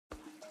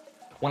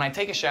When I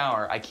take a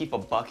shower, I keep a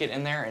bucket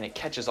in there and it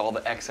catches all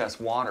the excess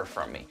water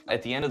from me.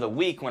 At the end of the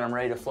week, when I'm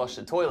ready to flush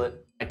the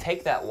toilet, I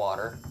take that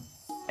water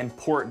and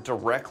pour it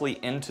directly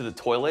into the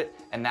toilet,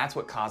 and that's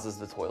what causes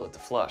the toilet to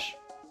flush.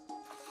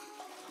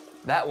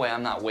 That way,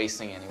 I'm not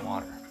wasting any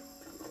water.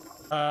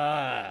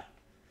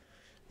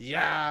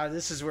 Yeah,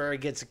 this is where it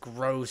gets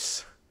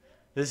gross.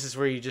 This is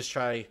where you just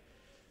try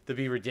to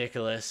be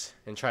ridiculous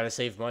and try to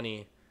save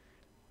money.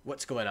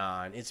 What's going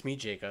on? It's me,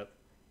 Jacob,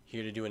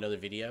 here to do another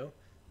video.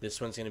 This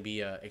one's going to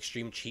be an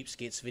extreme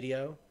cheapskates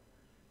video.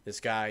 This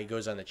guy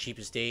goes on the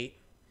cheapest date.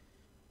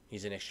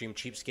 He's an extreme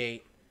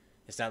cheapskate.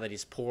 It's not that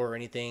he's poor or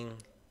anything.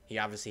 He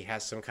obviously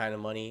has some kind of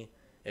money.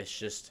 It's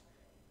just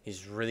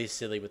he's really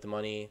silly with the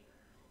money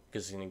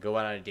because he's going to go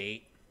out on a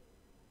date.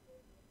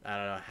 I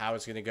don't know how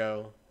it's going to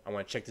go. I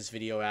want to check this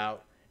video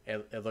out.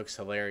 It looks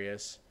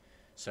hilarious.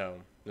 So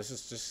let's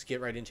just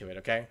get right into it,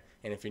 okay?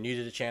 And if you're new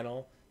to the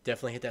channel,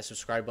 definitely hit that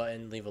subscribe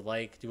button, leave a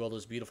like, do all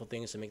those beautiful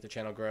things to make the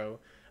channel grow.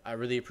 I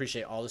really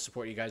appreciate all the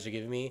support you guys are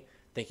giving me.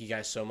 Thank you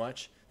guys so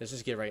much. Let's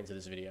just get right into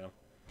this video.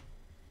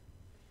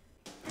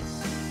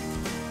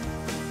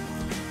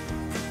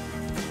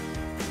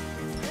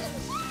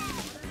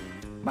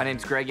 My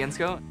name's Greg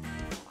Insko.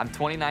 I'm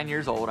 29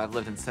 years old. I've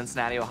lived in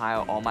Cincinnati,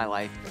 Ohio all my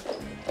life.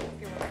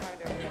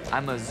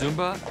 I'm a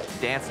Zumba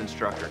dance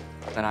instructor,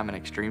 and I'm an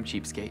extreme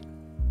cheapskate.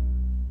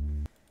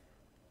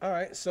 All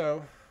right,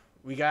 so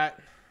we got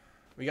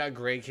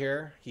Greg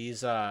here.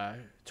 He's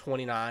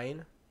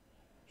 29.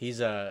 He's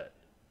a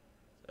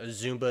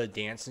Zumba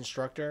dance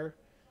instructor.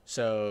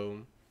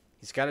 So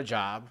he's got a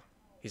job.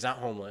 He's not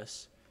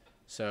homeless.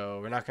 So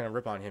we're not going to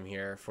rip on him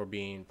here for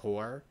being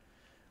poor.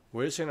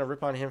 We're just going to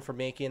rip on him for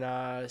making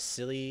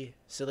silly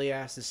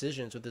ass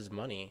decisions with his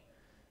money.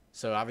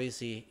 So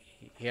obviously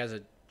he has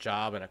a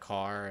job and a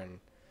car, and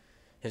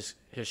his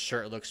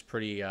shirt looks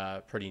pretty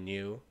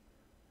new.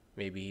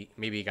 Maybe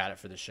he got it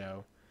for the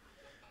show.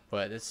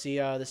 But let's see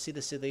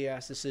the silly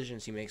ass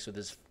decisions he makes with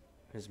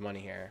his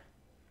money here.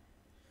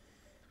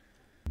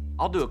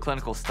 I'll do a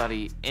clinical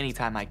study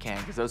anytime I can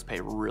because those pay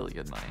really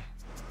good money.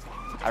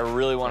 I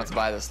really wanted to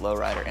buy this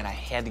lowrider, and I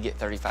had to get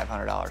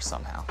 $3,500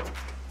 somehow.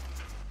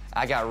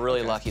 I got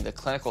really lucky. The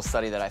clinical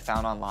study that I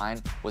found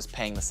online was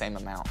paying the same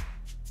amount.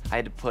 I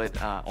had to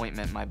put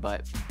ointment in my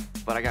butt,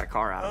 but I got a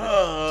car out of it,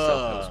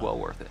 so it was well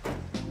worth it.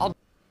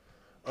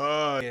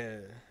 Yeah.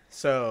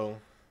 So,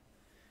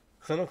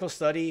 clinical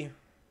study,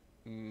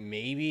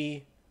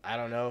 maybe. I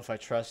don't know if I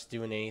trust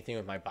doing anything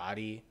with my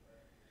body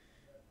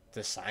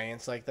to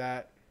science like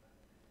that.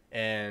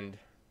 And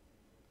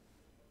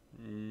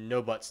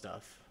no butt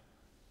stuff.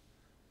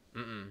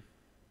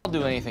 I'll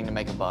do anything to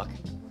make a buck.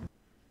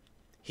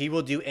 He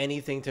will do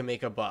anything to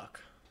make a buck.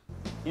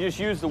 You just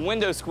use the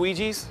window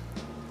squeegees,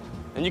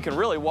 and you can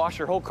really wash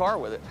your whole car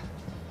with it.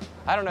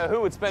 I don't know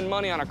who would spend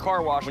money on a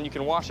car wash when you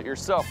can wash it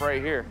yourself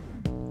right here.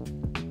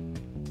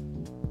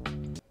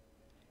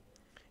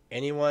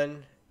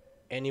 Anyone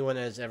that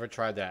has ever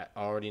tried that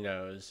already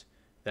knows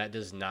that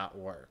does not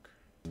work.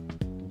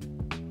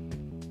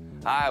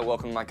 Hi,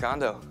 welcome to my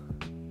condo.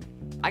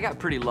 I got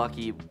pretty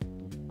lucky.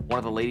 One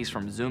of the ladies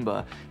from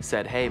Zumba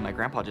said, "Hey, my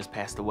grandpa just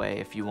passed away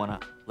if you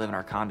want to live in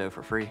our condo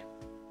for free."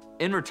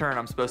 In return,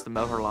 I'm supposed to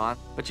mow her lawn,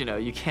 but you know,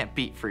 you can't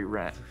beat free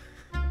rent.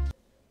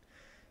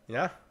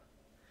 Yeah,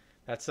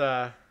 that's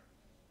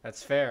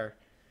fair.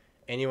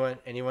 Anyone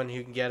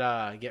who can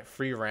get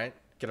free rent,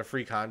 get a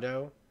free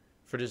condo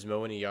for just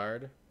mowing a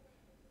yard,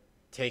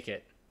 take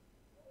it.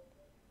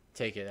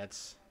 Take it.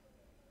 That's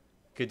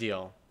a good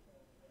deal.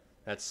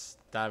 That's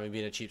not even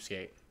being a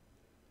cheapskate.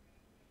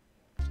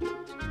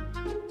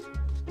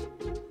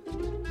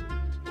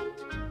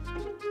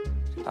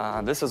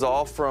 This is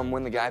all from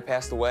when the guy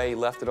passed away. He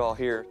left it all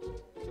here.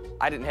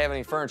 I didn't have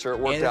any furniture. It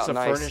worked out nice. And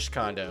it's a furnished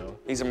condo.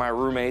 These are my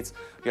roommates.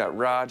 We got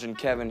Raj and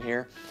Kevin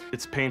here.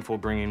 It's painful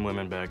bringing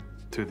women back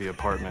to the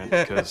apartment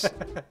because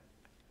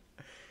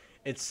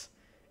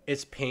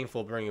it's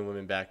painful bringing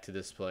women back to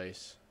this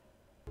place.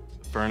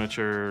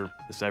 furniture,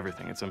 it's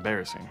everything. It's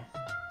embarrassing.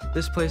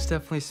 This place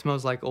definitely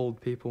smells like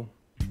old people.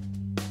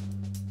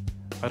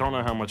 I don't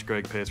know how much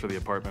Greg pays for the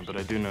apartment, but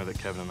I do know that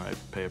Kevin and I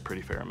pay a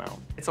pretty fair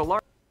amount. It's a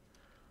large.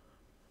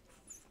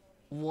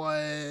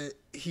 What?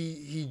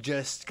 He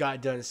just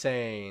got done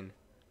saying,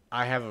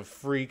 I have a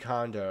free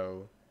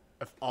condo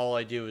if all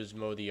I do is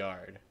mow the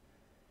yard.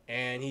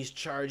 And he's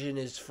charging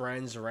his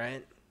friends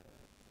rent.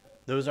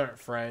 Those aren't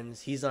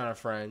friends. He's not a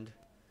friend.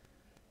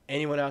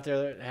 Anyone out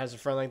there that has a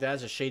friend like that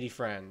is a shady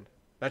friend.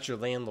 That's your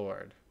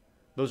landlord.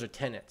 Those are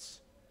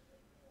tenants.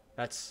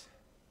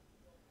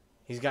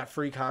 He's got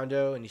free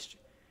condo and he's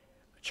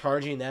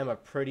charging them a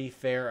pretty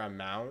fair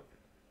amount.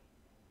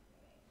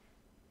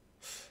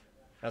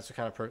 That's the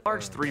kind of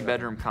large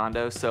 3-bedroom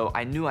condo, so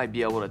I knew I'd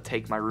be able to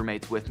take my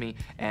roommates with me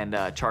and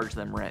charge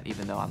them rent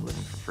even though I'm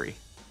living for free.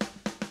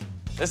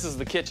 This is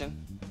the kitchen.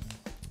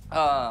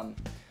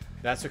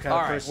 That's the kind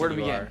of person where to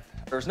you begin? are.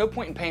 There's no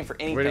point in paying for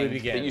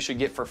anything that you should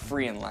get for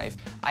free in life.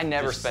 I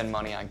never spend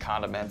money on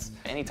condiments.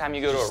 Anytime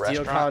you go to a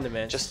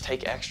restaurant, just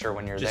take extra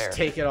when you're there. Just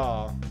take it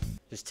all.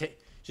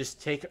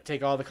 Just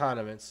take all the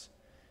condiments.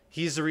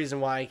 He's the reason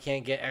why I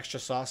can't get extra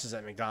sauces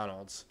at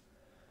McDonald's.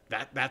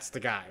 That's the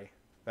guy.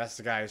 That's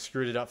the guy who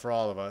screwed it up for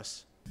all of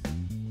us.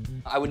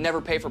 I would never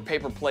pay for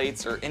paper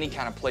plates or any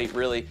kind of plate,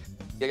 really.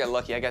 I got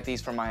lucky. I got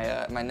these from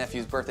my my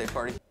nephew's birthday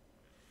party.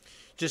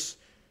 Just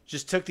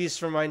took these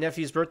from my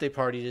nephew's birthday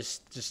party.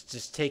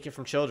 Just take it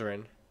from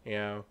children. You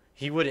know,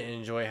 he wouldn't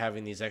enjoy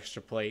having these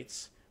extra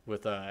plates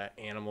with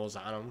animals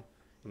on them.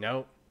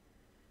 Nope.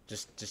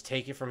 Just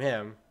take it from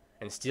him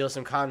and steal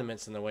some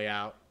condiments on the way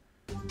out.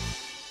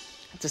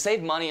 To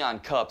save money on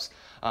cups,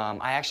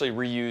 I actually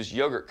reuse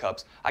yogurt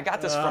cups. I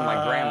got this from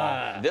my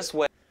grandma. This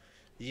way.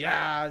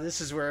 Yeah,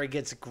 this is where it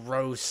gets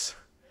gross.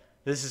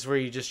 This is where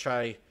you just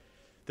try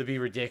to be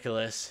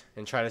ridiculous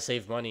and try to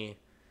save money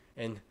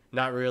and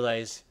not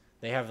realize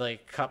they have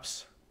like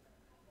cups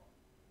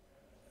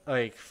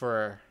like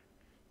for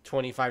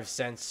 25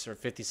 cents or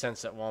 50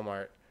 cents at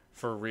Walmart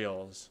for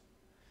reals.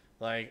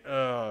 Like,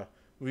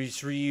 we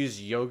just reuse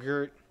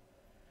yogurt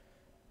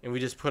and we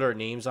just put our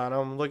names on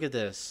them. Look at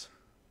this.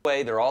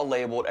 Way they're all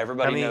labeled.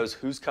 Everybody knows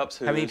whose cup's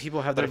whose. How many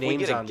people have their names on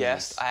these? If we get a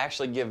guest, these? I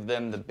actually give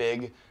them the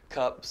big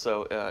cup,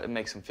 so it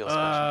makes them feel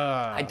special.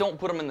 I don't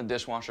put them in the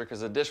dishwasher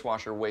because the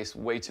dishwasher wastes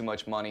way too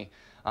much money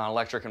on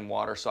electric and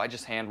water, so I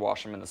just hand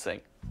wash them in the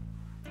sink.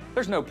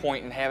 There's no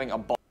point in having a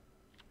bulb.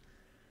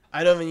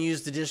 I don't even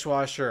use the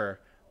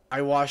dishwasher.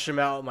 I wash them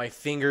out with my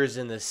fingers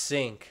in the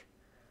sink.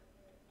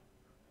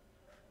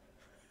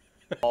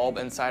 Bulb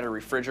inside a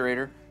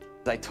refrigerator.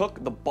 I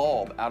took the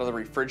bulb out of the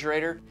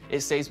refrigerator. It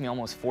saves me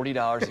almost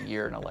 $40 a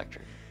year in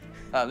electric.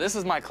 This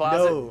is my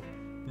closet.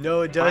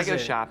 No, it doesn't. When I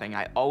go shopping,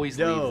 I always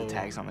leave the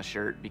tags on the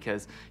shirt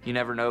because you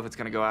never know if it's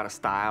gonna go out of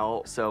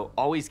style. So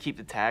always keep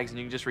the tags and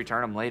you can just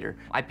return them later.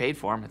 I paid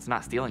for them. It's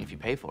not stealing if you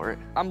pay for it.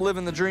 I'm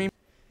living the dream.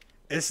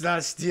 It's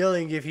not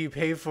stealing if you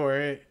pay for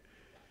it.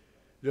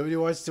 Nobody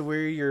wants to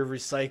wear your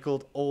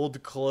recycled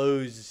old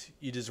clothes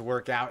you just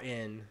work out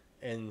in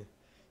and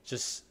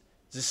just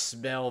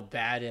smell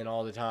bad in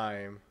all the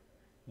time.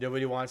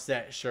 Nobody wants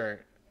that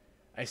shirt.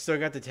 I still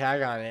got the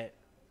tag on it.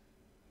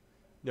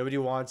 Nobody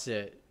wants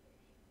it.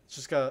 It's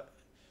just got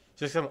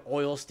some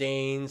oil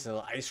stains and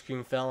the ice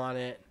cream fell on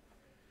it.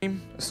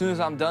 As soon as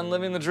I'm done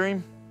living the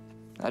dream,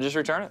 I just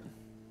return it.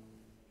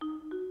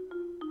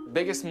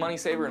 Biggest money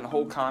saver in the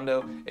whole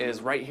condo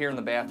is right here in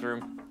the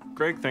bathroom.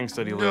 Greg thinks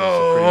that he lives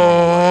a pretty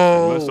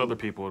normal life. Most other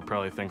people would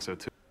probably think so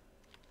too.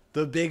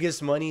 The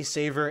biggest money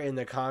saver in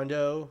the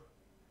condo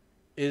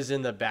is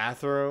in the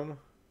bathroom.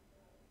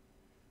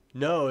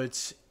 No,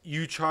 it's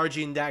you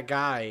charging that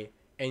guy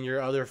and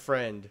your other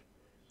friend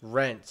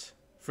rent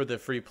for the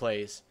free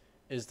place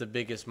is the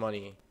biggest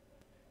money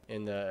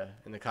in the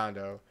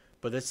condo.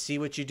 But let's see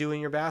what you do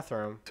in your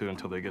bathroom.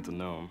 Until they get to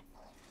know him.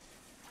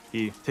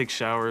 He takes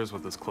showers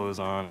with his clothes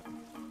on.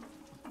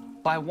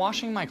 By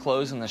washing my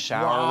clothes in the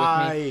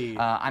shower with me,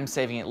 I'm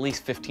saving at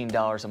least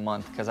 $15 a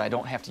month because I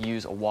don't have to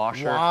use a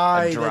washer, a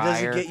dryer. That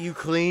doesn't get you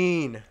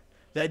clean.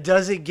 That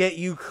doesn't get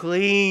you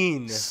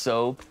clean.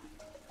 Soap.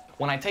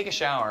 When I take a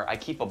shower, I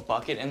keep a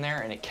bucket in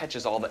there and it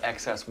catches all the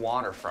excess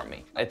water from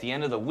me. At the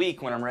end of the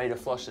week, when I'm ready to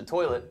flush the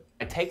toilet,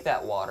 I take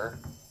that water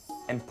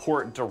and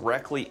pour it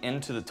directly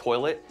into the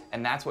toilet,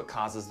 and that's what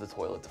causes the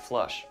toilet to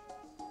flush.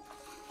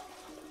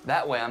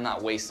 That way, I'm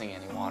not wasting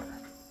any water.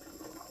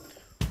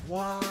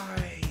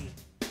 Why?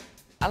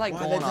 I like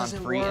going on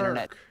free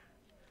internet.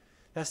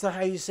 That's not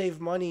how you save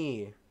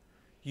money.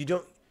 You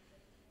don't...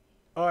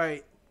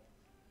 Alright,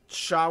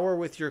 shower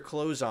with your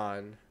clothes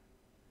on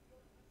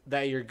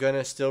that you're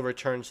gonna still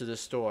return to the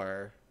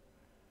store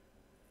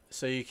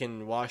so you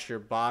can wash your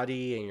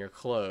body and your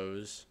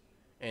clothes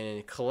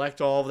and collect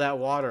all of that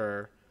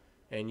water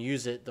and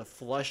use it to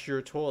flush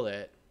your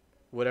toilet,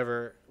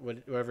 whatever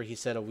he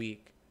said, a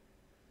week.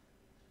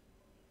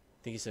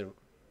 I think he said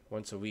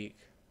once a week.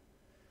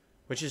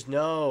 Which is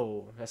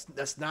no,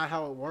 that's not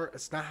how it works.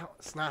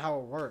 It's not how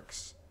it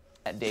works.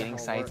 At dating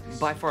sites,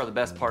 by far the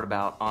best part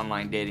about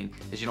online dating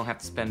is you don't have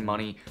to spend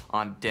money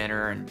on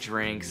dinner and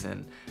drinks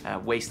and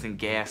wasting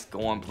gas,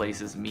 going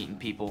places, meeting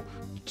people.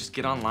 Just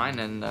get online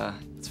and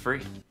it's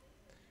free.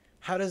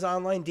 How does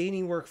online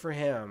dating work for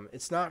him?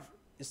 It's not.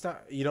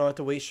 You don't have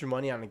to waste your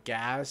money on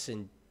gas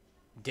and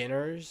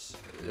dinners.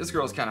 This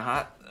girl's kind of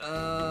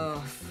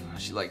hot.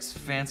 She likes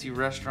fancy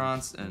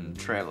restaurants and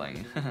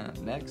traveling.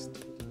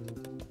 Next.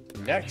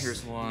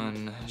 Here's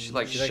one. She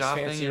likes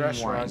shopping fancy and wine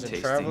restaurants and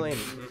tasting.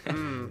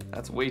 traveling.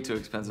 That's way too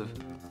expensive.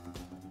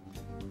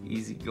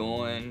 Easy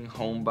going,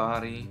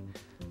 homebody.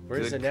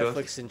 Where's the cook.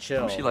 Netflix and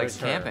chill? She likes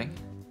camping.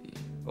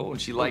 Oh, and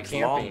she likes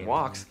long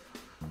walks.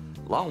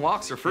 Long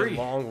walks are free. And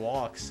long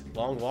walks.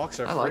 Long walks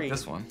are free. I like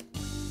this one.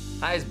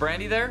 Hi, is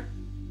Brandy there?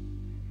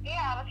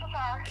 Yeah, this is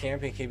her.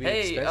 Camping can be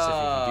Hey, expensive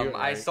if you do it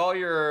right. I saw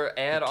your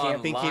ad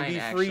Camping online. can be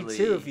actually. free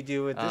too if you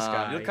do it with this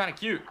guy. You look kind of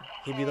cute.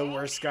 He'd be the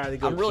worst guy to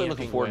go I'm really camping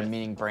looking forward with. to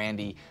meeting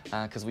Brandy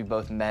because we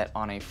both met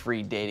on a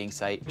free dating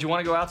site. Do you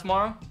want to go out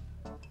tomorrow?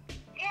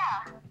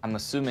 Yeah. I'm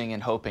assuming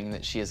and hoping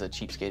that she is a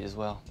cheapskate as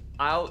well.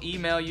 I'll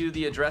email you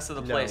the address of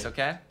the place,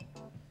 okay?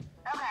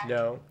 Okay.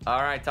 No.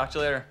 All right, talk to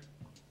you later.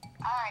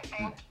 All right,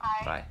 thanks.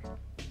 Bye.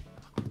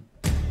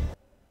 Bye.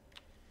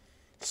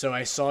 So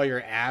I saw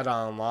your ad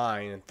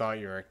online and thought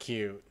you were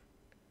cute.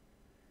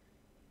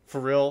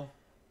 For real,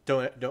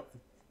 don't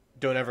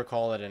ever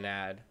call it an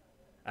ad.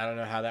 I don't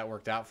know how that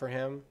worked out for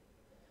him.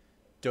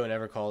 Don't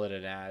ever call it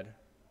an ad.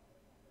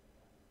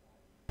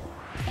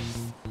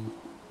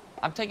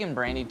 I'm taking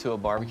Brandy to a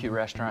barbecue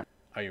restaurant.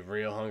 Are you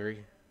real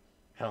hungry?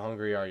 How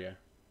hungry are you?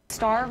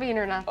 Starving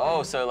or nothing.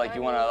 Oh, so like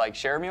you want to like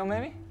share a meal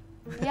maybe?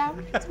 Yeah,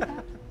 we can do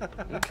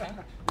that. Okay.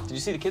 Did you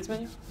see the kids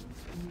menu?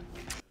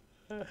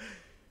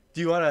 Do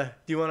you wanna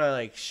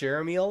like share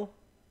a meal?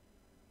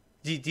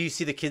 Do you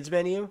see the kids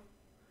menu?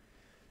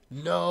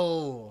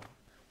 No.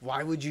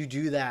 Why would you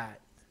do that?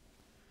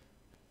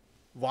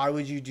 Why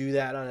would you do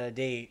that on a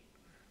date?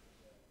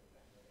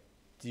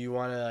 Do you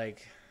want to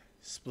like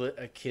split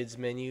a kids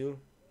menu?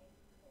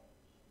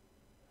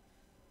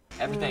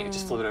 Everything,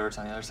 just flip it over to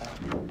on the other side.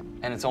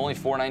 And it's only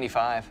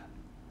 $4.95.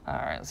 All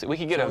right, let's see. We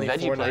could get a only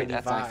veggie plate.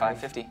 That's only $4.95.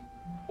 $5.50.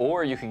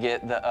 Or you could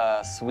get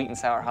the sweet and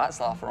sour hot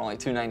sauce for only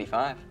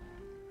 $2.95.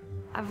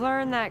 I've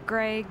learned that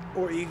Greg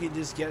Or you could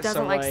just get doesn't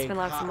some like to like spend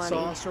lots of hot money.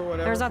 sauce or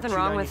whatever. There's for nothing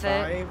wrong with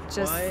it. $2.95.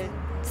 Just What?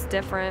 it's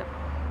different.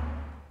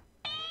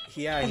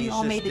 Yeah, Have he's you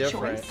all just made the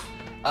different. choice?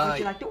 What would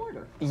you like to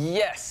order?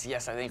 Yes, I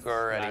think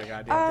we're Not a ready.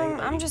 goddamn thing,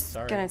 I'm buddy. just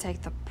Sorry. gonna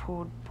take the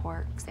pulled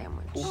pork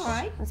sandwich. All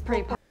right. It's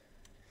pretty.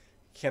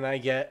 Can I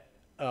get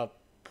a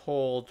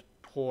pulled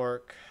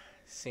pork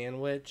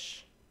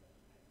sandwich?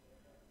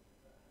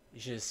 You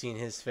should have seen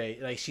his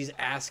face. Like, she's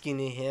asking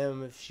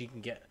him if she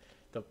can get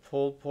the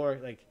pulled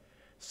pork. Like,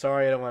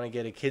 sorry, I don't want to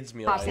get a kid's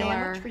meal. Popular.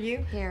 item. Sandwich for you?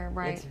 Here,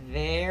 right. It's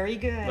very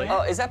good. Like-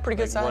 Oh, is that pretty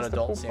good Like size? one the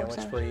adult pulled pork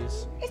sandwich,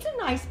 please. It's a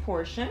nice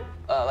portion.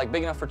 Like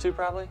big enough for two,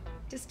 probably?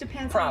 Just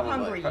depends Probably. how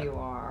hungry you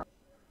are.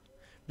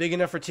 Big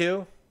enough for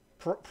two?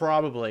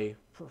 Probably.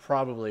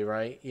 Probably,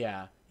 right?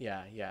 Yeah.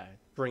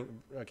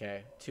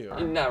 Okay, two. You're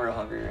not real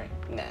hungry,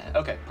 right? Nah.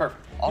 Okay,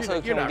 perfect. Also,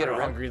 You're can we not get a real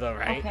rib? hungry though,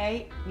 right?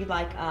 Okay, you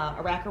like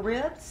a rack of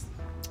ribs?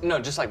 No,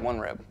 just like one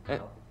rib.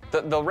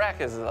 The rack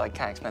is like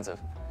kind of expensive.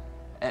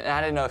 And I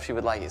didn't know if she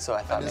would like it, so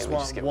I thought just maybe we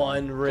want just get one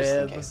Just in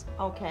rib. case.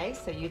 Okay,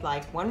 so you'd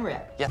like one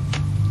rib. Yeah.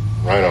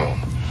 Right on.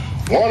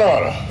 One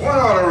order. One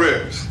order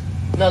ribs.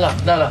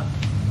 No.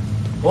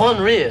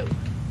 One rib.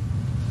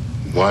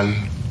 One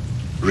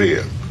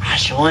rib. I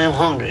sure am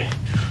hungry.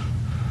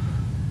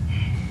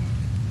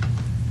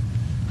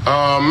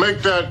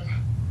 Make that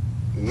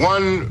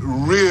one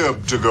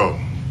rib to go.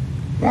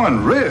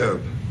 One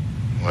rib?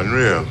 One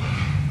rib.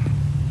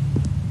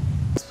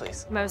 Yes,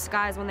 please. Most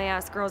guys, when they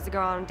ask girls to go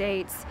on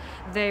dates,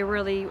 they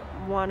really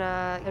want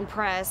to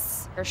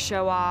impress or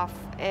show off,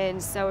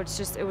 and so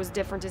it was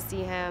different to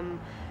see him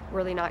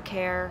really not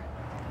care.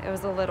 It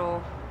was a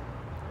little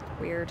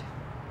weird.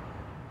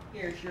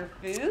 Here's your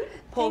food.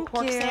 Pulled Thank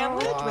pork you.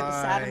 sandwich with a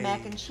side of Why?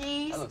 mac and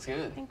cheese. That looks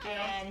good.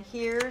 And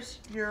here's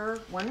your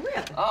one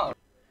rib. Oh,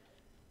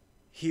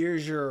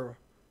 Here's your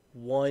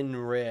one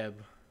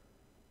rib.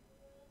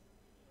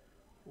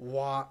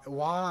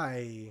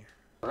 Why?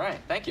 all right.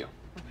 Thank you.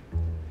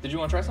 Did you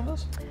want to try some of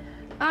this?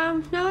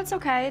 No, it's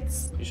okay.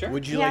 It's You sure?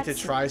 Would you yeah, like to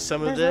it's- try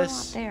some of there's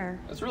this? not a lot there.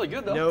 It's really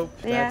good though. Nope.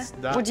 Yeah. That's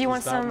not, Would you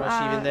want there's not some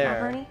much even there.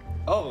 macaroni?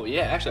 Oh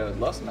yeah, actually I would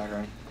love some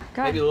macaroni.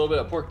 Good. Maybe a little bit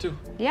of pork too.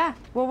 Yeah.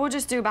 Well, we'll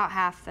just do about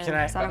half then. Can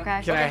I? Is that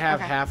okay? Can I have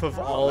Okay. half of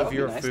all that of would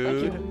your be nice,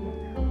 thank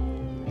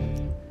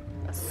food?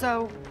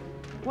 So,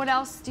 what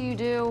else do you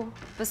do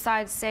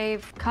besides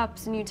save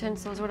cups and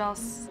utensils? What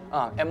else?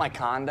 At my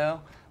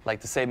condo, like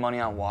to save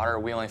money on water,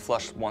 we only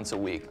flush once a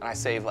week, and I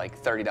save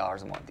like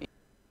 $30 a month.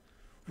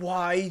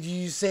 Why do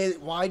you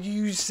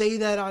say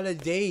that on a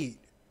date?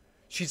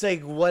 She's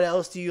like, what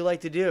else do you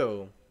like to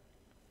do?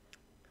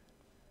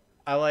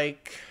 I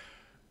like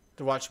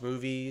to watch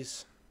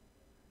movies.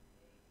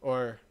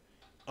 Or,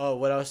 oh,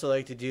 what else do I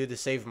like to do to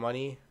save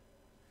money?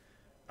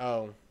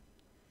 Oh,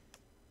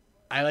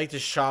 I like to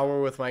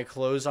shower with my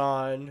clothes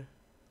on.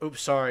 Oops,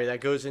 sorry, that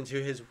goes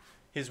into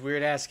his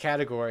weird ass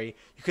category.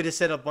 You could have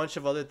said a bunch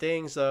of other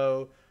things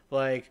though,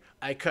 like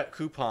I cut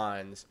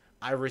coupons,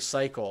 I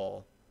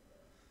recycle.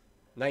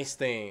 Nice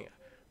thing.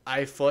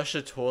 I flush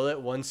a toilet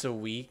once a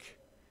week.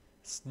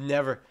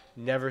 Never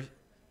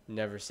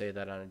say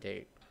that on a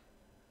date.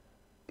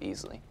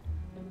 Easily.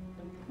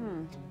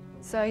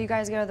 So you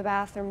guys go to the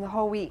bathroom the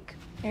whole week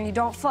and you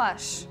don't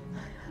flush.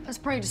 That's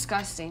pretty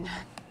disgusting.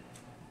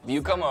 If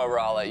you come over,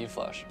 I'll let you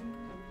flush.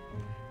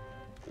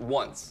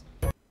 Once.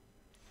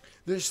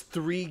 There's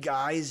 3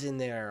 guys in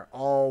there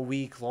all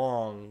week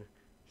long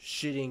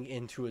shitting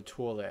into a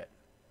toilet.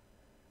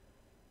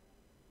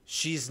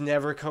 She's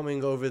never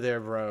coming over there,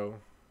 bro.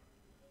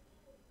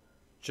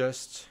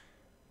 Just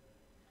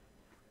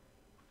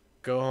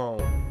go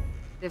home.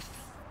 If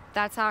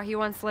that's how he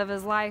wants to live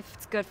his life,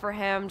 it's good for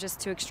him. Just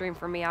too extreme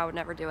for me. I would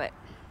never do it.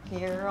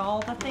 Here are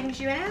all the things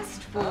you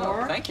asked for.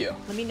 Oh, thank you.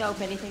 Let me know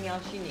if anything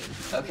else you need.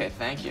 Okay,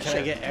 thank you. Can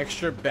I get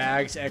extra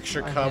bags,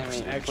 extra I cups,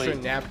 need a extra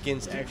plate.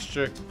 napkins,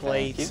 extra Thank you.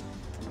 plates?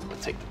 I'll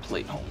take the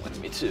plate home with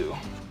me too.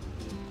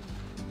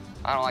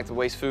 I don't like to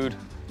waste food.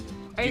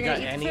 Are You got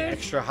gonna eat any food?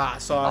 extra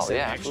hot sauce Oh, and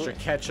yeah, extra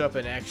absolutely. ketchup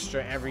and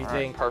extra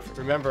everything? perfect.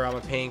 Remember, I'm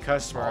a paying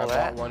customer. All I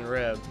that? bought one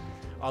rib.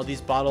 All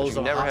these bottles you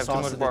of never hot have too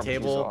sauce much at the barbecue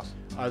table. sauce.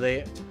 Are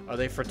they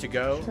for to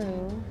go?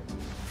 True.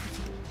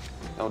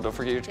 Oh, don't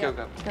forget your to-go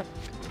cup. Yep.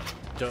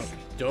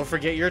 Don't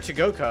forget your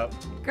to-go cup.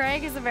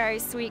 Greg is a very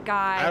sweet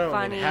guy. I don't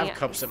funny. even have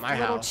cups at my A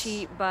little house.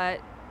 cheap, but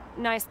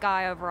nice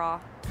guy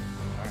overall.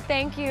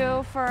 Thank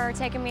you for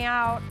taking me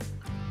out.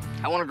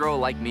 I want a girl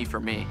like me for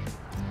me.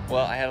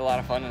 Well, I had a lot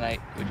of fun tonight.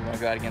 Would you want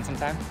to go out again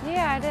sometime?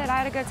 Yeah, I did. I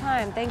had a good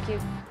time. Thank you.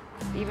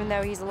 Even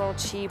though he's a little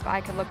cheap,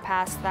 I could look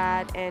past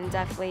that, and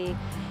definitely,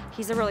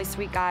 he's a really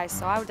sweet guy,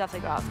 so I would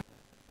definitely go out.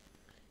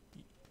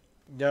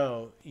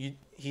 No,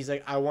 he's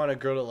like, I want a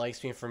girl that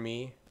likes me for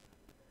me.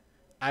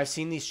 I've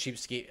seen these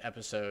Cheapskate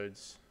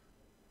episodes.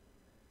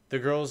 The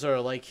girls are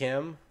like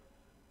him.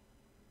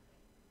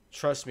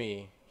 Trust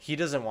me, he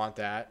doesn't want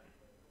that.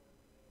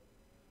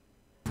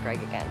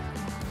 Greg again.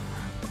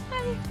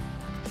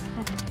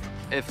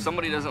 If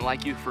somebody doesn't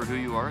like you for who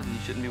you are, then you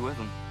shouldn't be with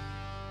them.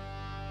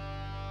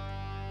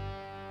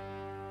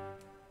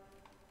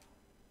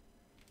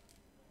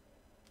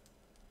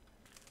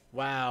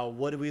 Wow,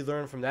 what did we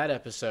learn from that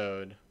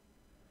episode?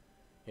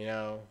 You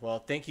know, well,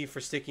 thank you for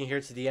sticking here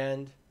to the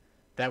end.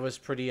 That was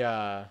pretty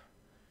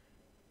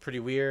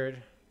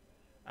weird.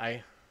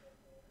 I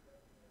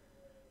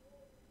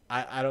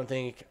don't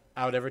think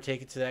I would ever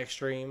take it to that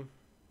extreme.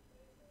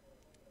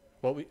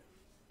 What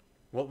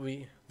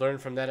we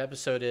learned from that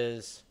episode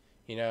is,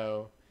 you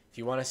know, if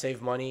you want to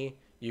save money,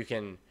 you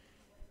can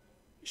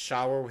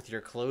shower with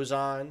your clothes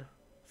on,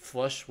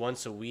 flush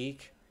once a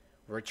week,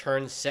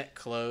 return set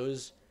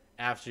clothes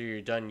after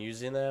you're done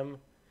using them.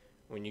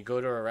 When you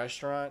go to a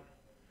restaurant,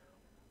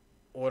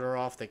 order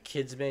off the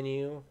kids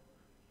menu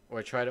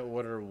or try to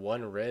order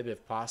one rib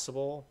if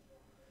possible,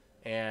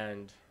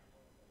 and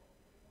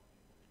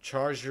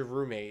charge your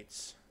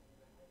roommates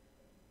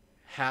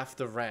half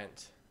the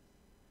rent,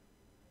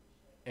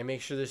 and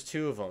make sure there's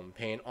two of them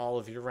paying all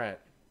of your rent.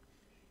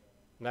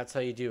 And that's how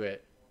you do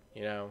it,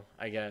 you know,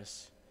 I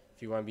guess,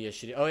 if you want to be a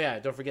shitty... Oh yeah,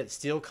 don't forget,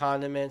 steal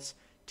condiments,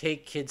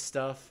 take kids'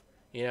 stuff,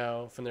 you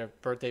know, from their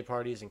birthday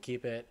parties and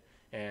keep it,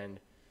 and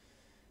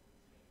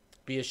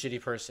be a shitty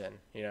person,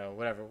 you know,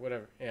 whatever,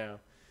 you know.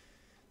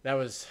 That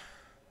was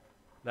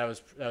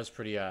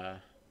pretty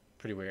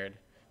weird.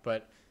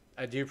 But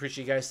I do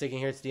appreciate you guys sticking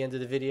here to the end of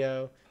the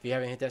video. If you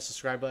haven't hit that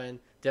subscribe button,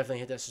 definitely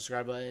hit that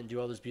subscribe button and do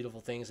all those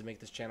beautiful things that make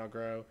this channel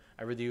grow.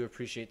 I really do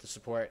appreciate the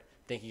support.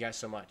 Thank you guys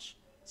so much.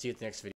 See you at the next video.